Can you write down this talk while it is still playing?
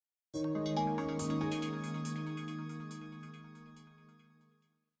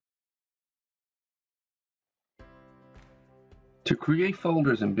To create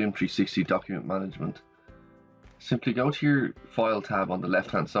folders in BIM 360 document management, simply go to your File tab on the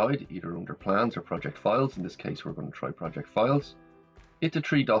left-hand side, either under Plans or Project Files. In this case, we're going to try Project Files. Hit the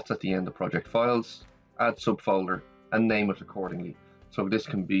three dots at the end of Project Files, add subfolder, and name it accordingly. So this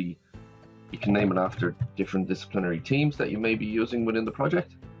can be, you can name it after different disciplinary teams that you may be using within the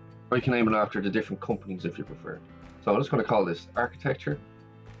project, or you can name it after the different companies if you prefer. So I'm just going to call this Architecture,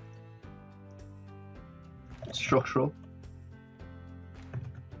 Structural,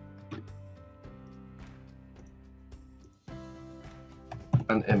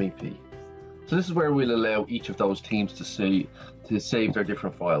 and MEP. So this is where we'll allow each of those teams to save their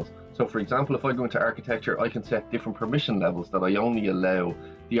different files. So for example, if I go into architecture, I can set different permission levels that I only allow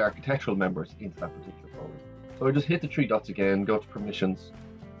the architectural members into that particular folder. So I just hit the three dots again, go to permissions,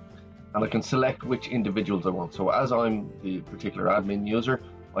 and I can select which individuals I want. So as I'm the particular admin user,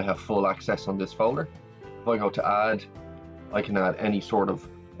 I have full access on this folder. If I go to add, I can add any sort of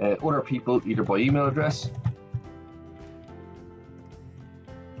other people, either by email address.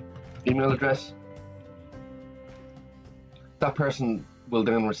 That person will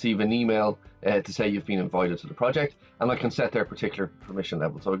then receive an email to say you've been invited to the project, and I can set their particular permission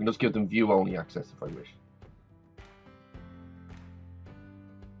level. So I can just give them view only access if I wish.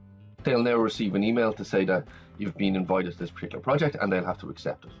 They'll now receive an email to say that you've been invited to this particular project, and they'll have to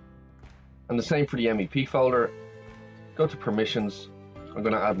accept it. And the same for the MEP folder. Go to permissions. I'm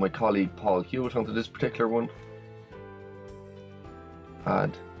going to add my colleague Paul Hewitt onto this particular one.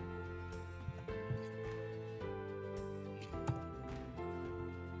 Add.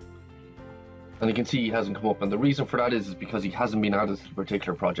 And you can see he hasn't come up, and the reason for that is because he hasn't been added to the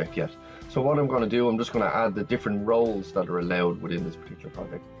particular project yet. So what I'm going to do, I'm just going to add the different roles that are allowed within this particular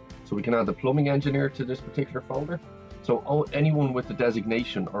project. So we can add the plumbing engineer to this particular folder. So anyone with the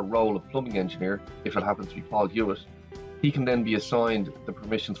designation or role of plumbing engineer, if it happens to be Paul Hewitt, he can then be assigned the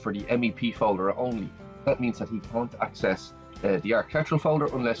permissions for the MEP folder only. That means that he can't access the architectural folder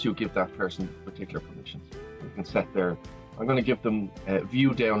unless you give that person particular permissions. You can set their, I'm going to give them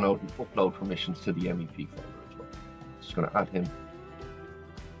view, download, and upload permissions to the MEP folder as well. Just going to add him.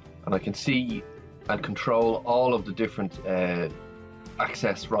 And I can see and control all of the different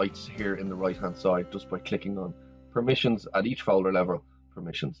access rights here in the right hand side just by clicking on permissions at each folder level,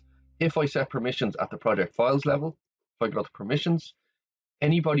 permissions. If I set permissions at the project files level, if I go to permissions,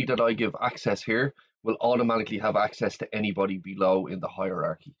 anybody that I give access here will automatically have access to anybody below in the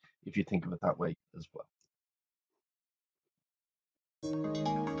hierarchy, if you think of it that way as well.